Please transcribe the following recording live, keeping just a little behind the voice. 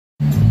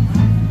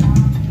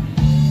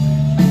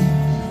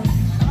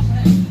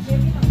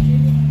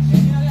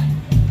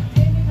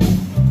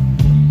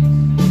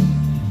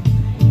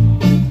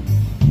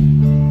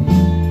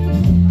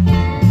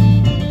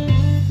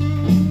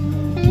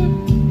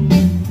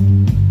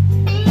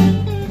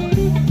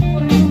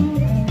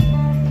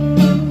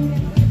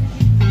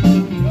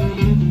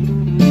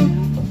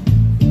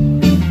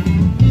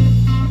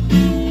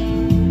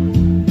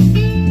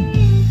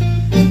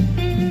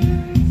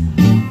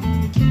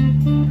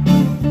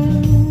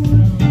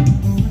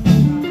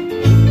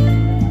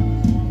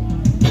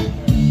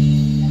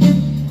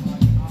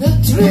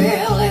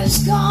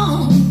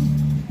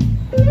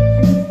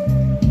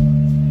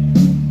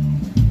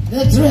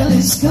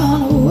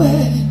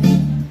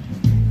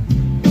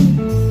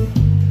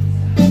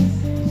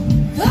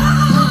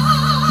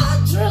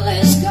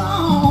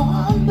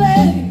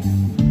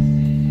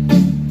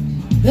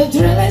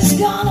is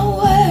gone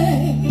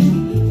away.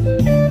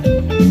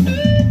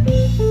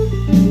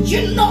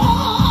 You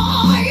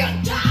know you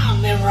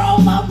done me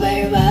wrong, my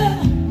baby,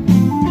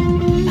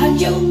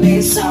 and you'll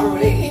be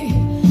sorry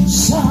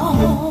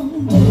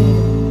someday.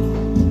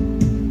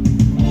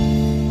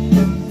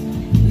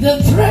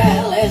 The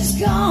thrill is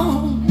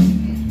gone,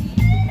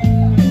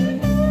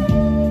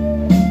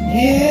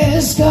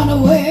 it's gone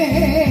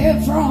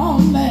away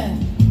from me.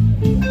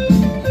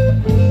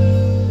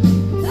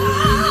 The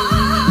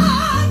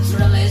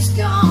thrill is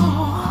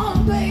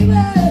gone,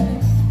 baby.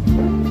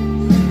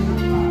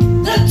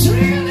 The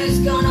thrill is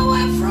gone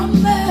away from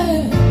me.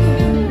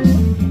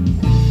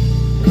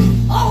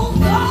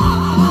 Although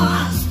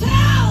I'm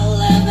still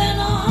living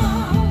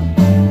on,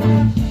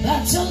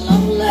 that's a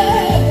lonely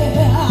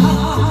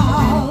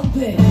I'll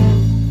be.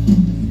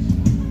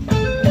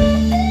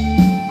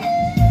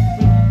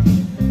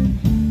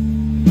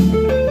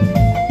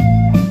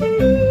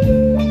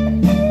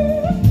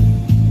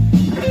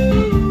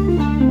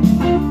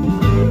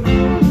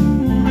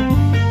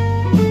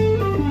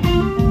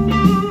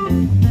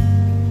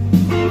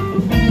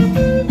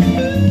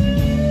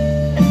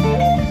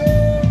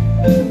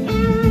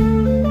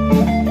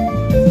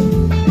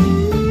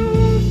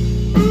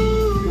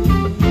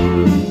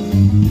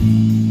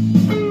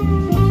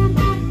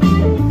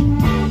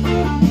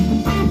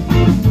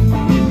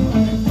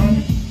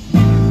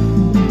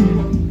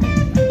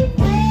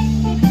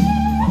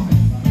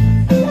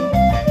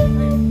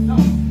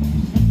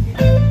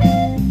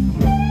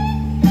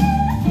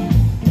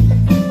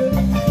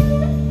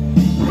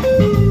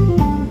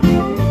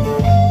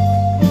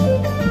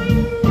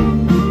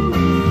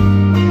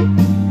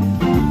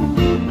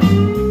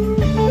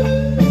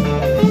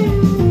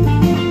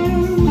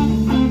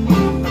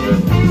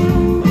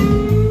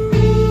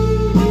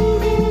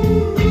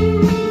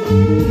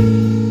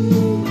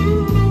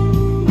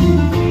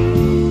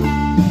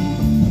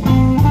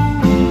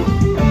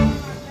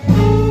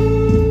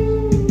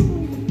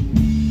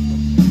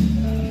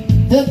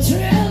 The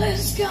thrill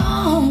is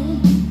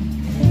gone,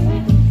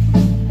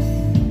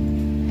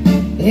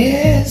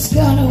 it's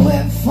gone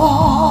away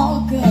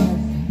for good.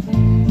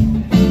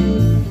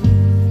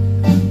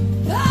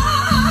 The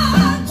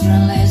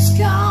thrill is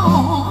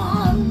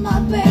gone, my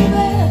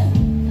baby,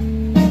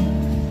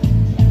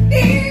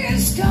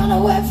 it's gone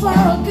away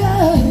for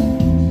good.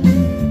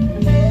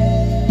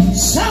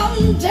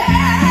 Someday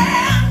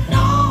I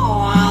know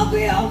I'll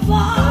be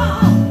over,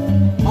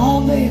 oh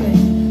baby,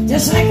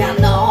 just like I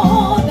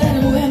know that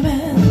women.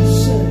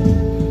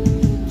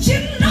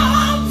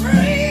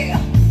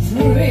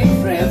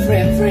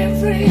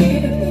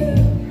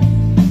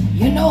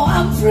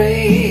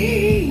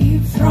 Free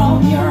from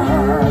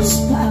your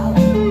spell.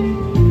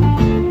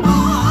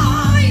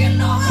 Oh, you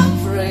know I'm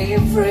free,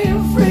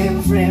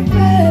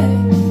 babe.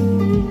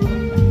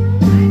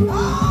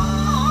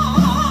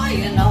 Oh,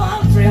 you know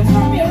I'm free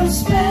from your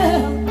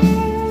spell.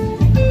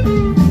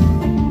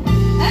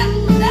 And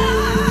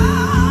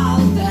now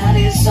that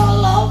it's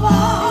all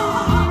over,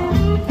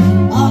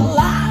 all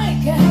I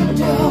can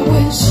do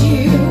is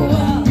you.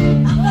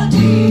 I'm a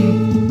deep.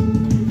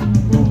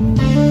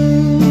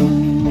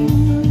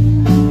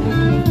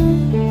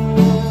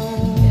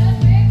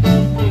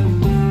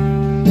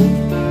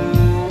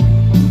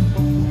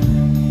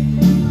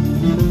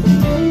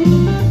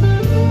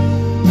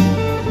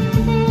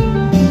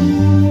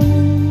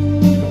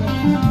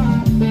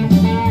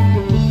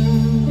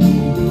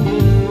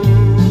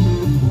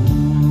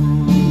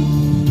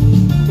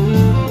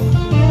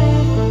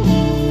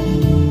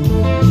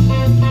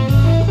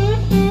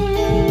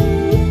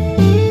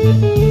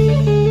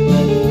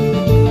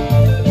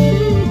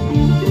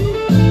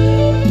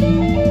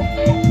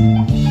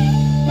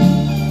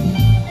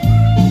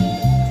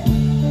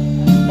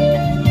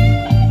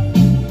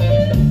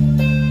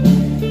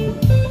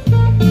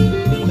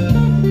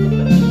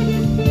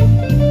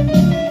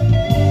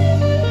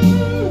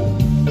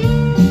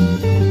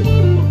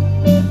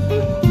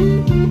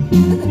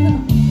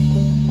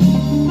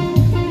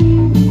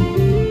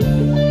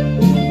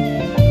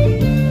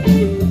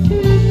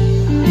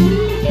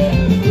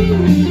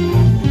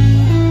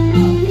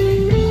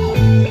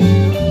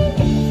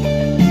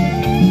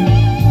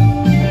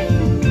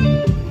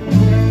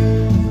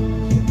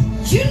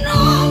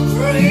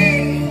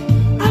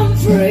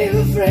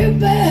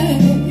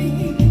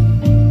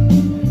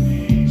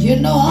 You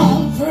know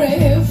I'm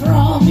free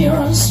from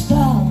your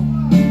spell.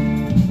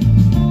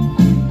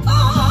 Oh,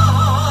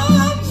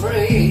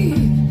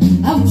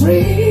 I'm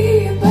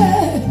free,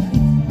 babe.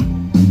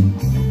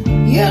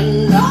 You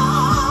know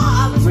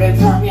I'm free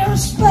from your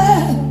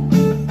spell.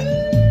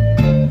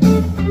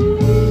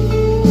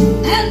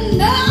 And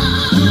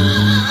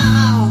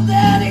now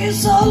that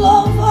it's all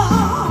over,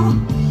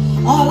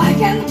 all I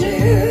can do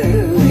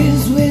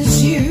is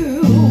wish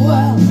you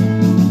well.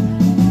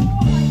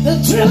 The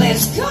thrill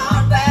is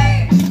gone,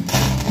 babe.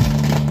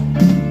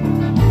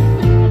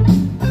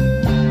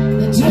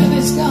 The thrill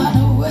is gone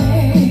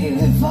away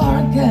for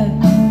good.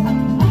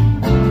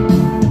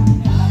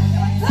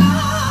 The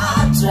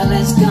thrill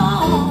is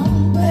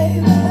gone,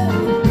 baby.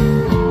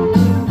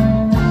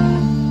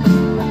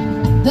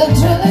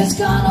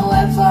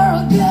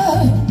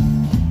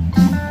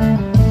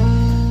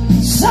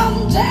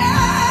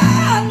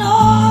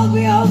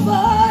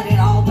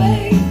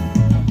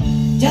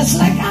 Just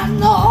like I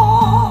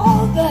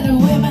know that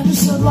women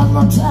should one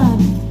more time.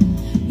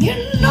 You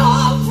know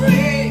I'm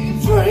free,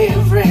 free,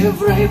 free,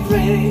 free,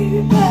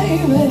 free,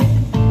 baby.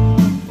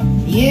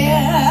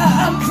 Yeah,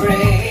 I'm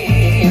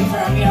free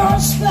from your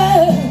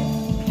spell.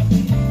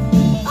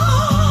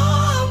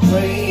 I'm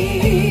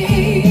free,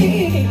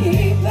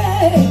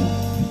 baby.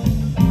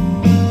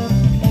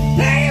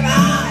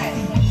 Baby,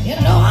 you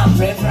know I'm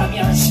free from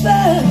your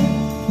spell.